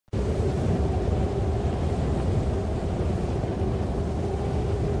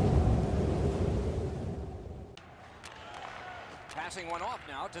Passing one off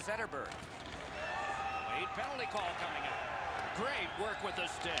now to Zetterberg. Late penalty call coming up. Great work with the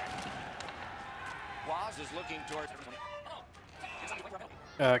stick. Waz is looking towards.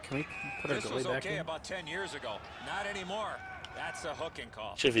 Can we put our goalie back in? About 10 years ago. Not anymore. That's a hooking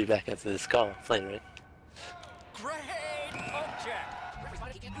call. Should be back after this call. Playing, right? Great hook check.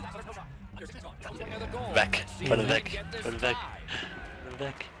 Back. Put it back. Put it back. Put it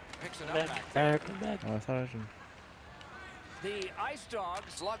back. Back. Oh, I thought I should. The Ice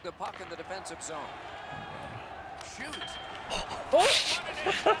Dogs lug the puck in the defensive zone. Shoot.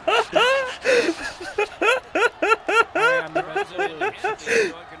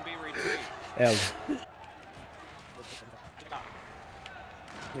 L.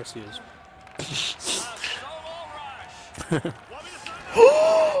 Yes, he is.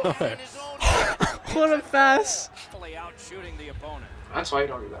 What a pass! That's why you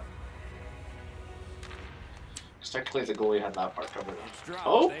don't do that. Because technically the goalie had that part covered.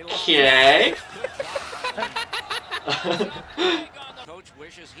 Okay. Coach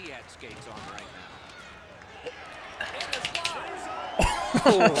wishes he had skates on right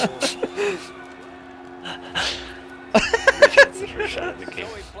That's the first shot of the game.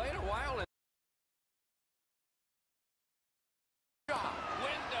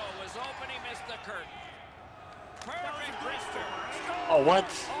 Oh, what?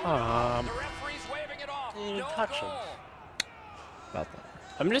 Didn't touch him. About that.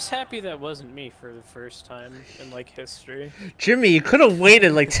 I'm just happy that wasn't me for the first time in like history. Jimmy, you could have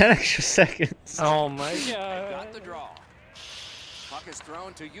waited like 10 extra seconds. Oh my god. Got the draw. Puck is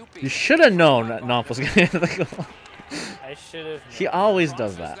thrown to UP. You should have known that Nomp was going to hit the goal. I should have. He always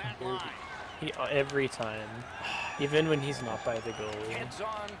does that. He every time, even when he's not by the goal. Heads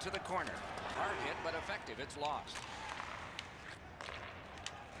on to the corner. Hard hit, but effective. It's lost.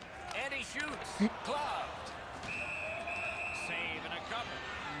 And he shoots. Gloved. Save and a cover.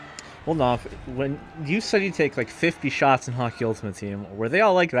 Hold on. When you said you take like 50 shots in Hockey Ultimate Team, were they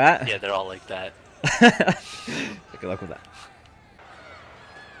all like that? Yeah, they're all like that. Good luck with that.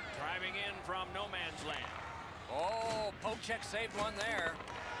 Driving in from no man's land. Oh, poke check saved one there.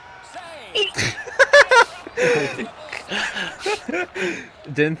 Save.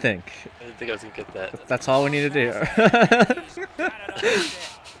 Didn't think. I didn't think I was gonna get that. That's all we need to do.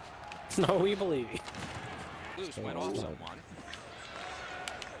 No, we believe you. Loose went off someone.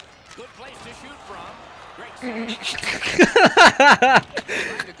 Good place to shoot from. Great save.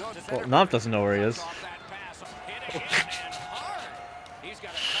 Well, Nomp doesn't know where he is. He's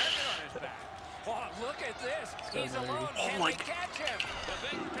got a target on his back. Oh, look at this. He's alone. Can they catch him? The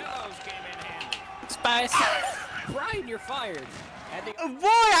big pillows came in handy. Spice. Brian, you're fired. Oh, boy,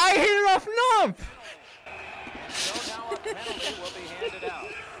 I hit it off Nomp! So now a penalty will be handed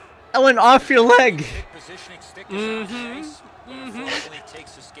out. I went off your leg. Positioning stick is on the ice. Unfortunately,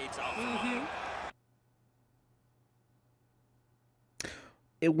 takes the skates out.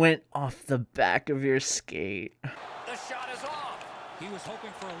 It went off the back of your skate. The shot is off. He was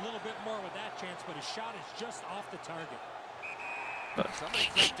hoping for a little bit more with that chance, but his shot is just off the target. Somebody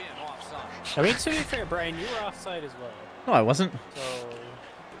clicked in offside. I mean, to be fair, Brian, you were offside as well. No, I wasn't. So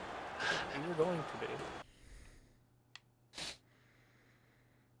you were going to be.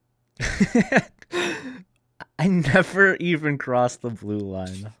 I never even crossed the blue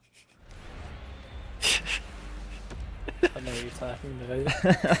line. I know what you're talking about.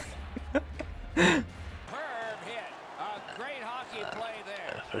 Herb hit. A great hockey play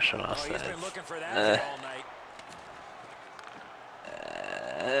there. First one off He's been looking for that all night.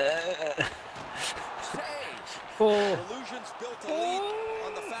 Oh. Illusions built a lead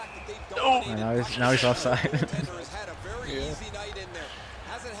on the fact that they've dominated. Now he's offside. Goaltender has had a very easy night in there.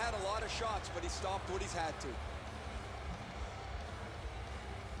 Hasn't had a lot of shots, but he stopped what he's had to.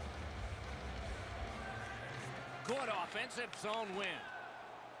 Good offensive zone win.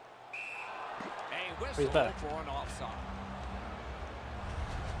 A He's whistle back. for an offside.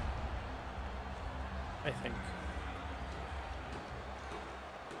 I think.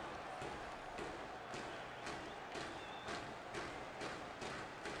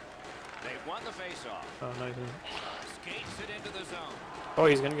 They won the face-off. Oh no, he didn't. Skates it into the zone. Oh,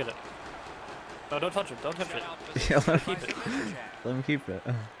 he's gonna get it. No, don't touch it. Don't touch it. Yeah, let Keep it. him keep it.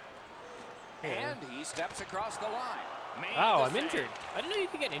 And he steps across the line. Wow, I'm injured. I didn't know you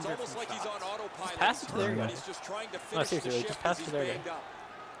could get injured. It's almost like he's on autopilot. Pass it to their guy. He's just trying to No, finish the seriously, shift just pass as it to he's their banged guy. up.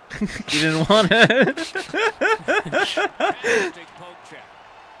 You didn't want it. Fantastic poke check.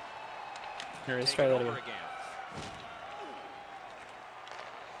 Here, let's Take try it that over again.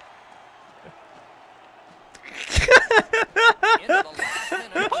 Into the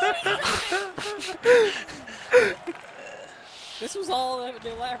last minute. This was all an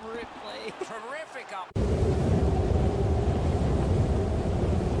elaborate play. Terrific up.